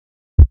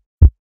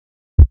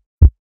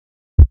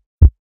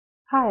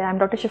Hi, I'm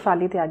Dr.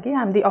 Shefali Tyagi.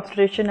 I'm the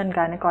obstetrician and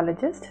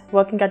gynecologist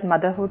working at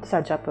Motherhood,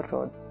 Sarjapur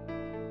Road.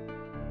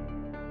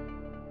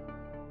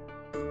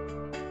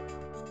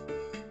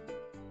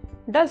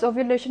 Does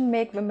ovulation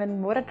make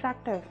women more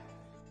attractive?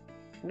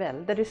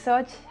 Well, the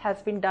research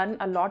has been done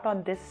a lot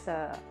on this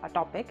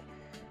topic,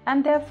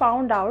 and they have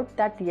found out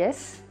that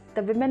yes,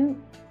 the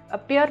women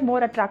appear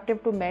more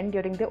attractive to men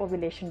during the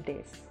ovulation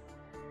days.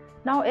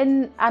 Now,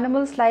 in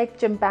animals like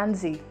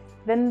chimpanzee,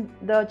 when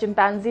the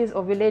chimpanzee is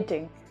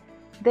ovulating,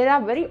 there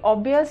are very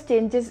obvious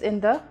changes in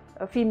the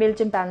female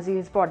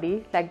chimpanzee's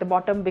body, like the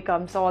bottom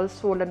becomes all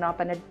swollen up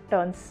and it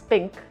turns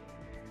pink.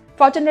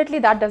 Fortunately,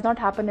 that does not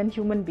happen in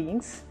human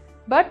beings,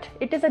 but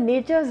it is a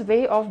nature's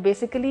way of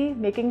basically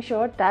making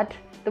sure that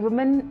the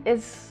woman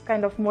is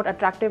kind of more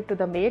attractive to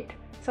the mate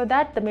so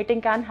that the mating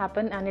can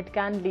happen and it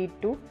can lead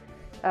to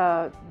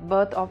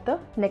birth of the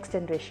next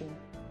generation.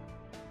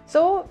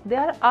 So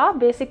there are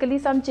basically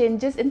some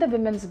changes in the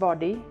women's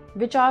body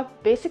which are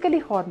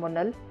basically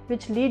hormonal,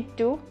 which lead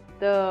to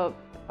the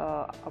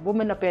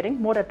woman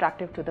appearing more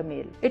attractive to the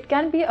male. It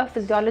can be a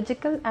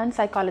physiological and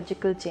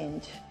psychological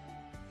change.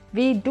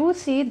 We do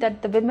see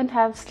that the women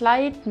have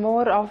slight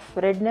more of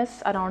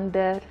redness around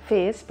their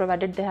face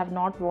provided they have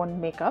not worn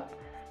makeup,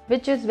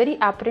 which is very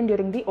apparent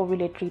during the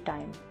ovulatory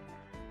time.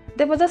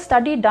 There was a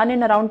study done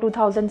in around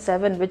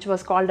 2007 which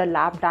was called a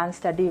lab dance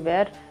study,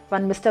 where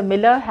one Mr.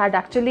 Miller had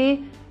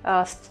actually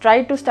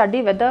tried to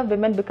study whether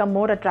women become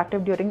more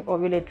attractive during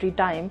ovulatory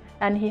time,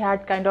 and he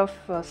had kind of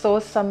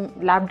sourced some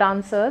lab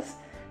dancers.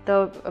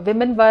 The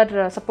women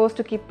were supposed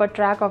to keep a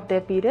track of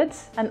their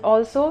periods and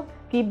also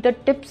keep the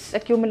tips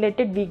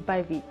accumulated week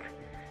by week.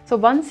 So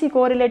once he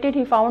correlated,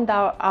 he found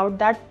out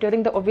that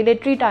during the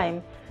ovulatory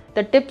time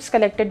the tips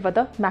collected were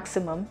the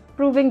maximum,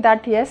 proving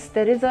that yes,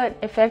 there is an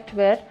effect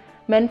where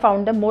men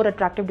found them more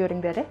attractive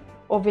during their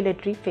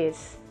ovulatory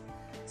phase.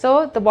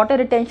 So the water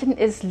retention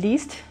is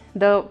least,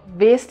 the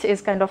waist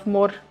is kind of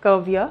more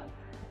curvier,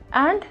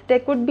 and there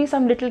could be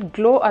some little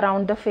glow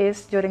around the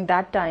face during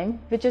that time,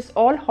 which is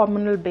all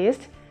hormonal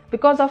based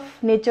because of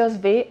nature's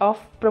way of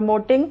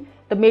promoting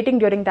the mating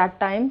during that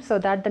time so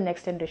that the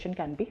next generation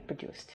can be produced.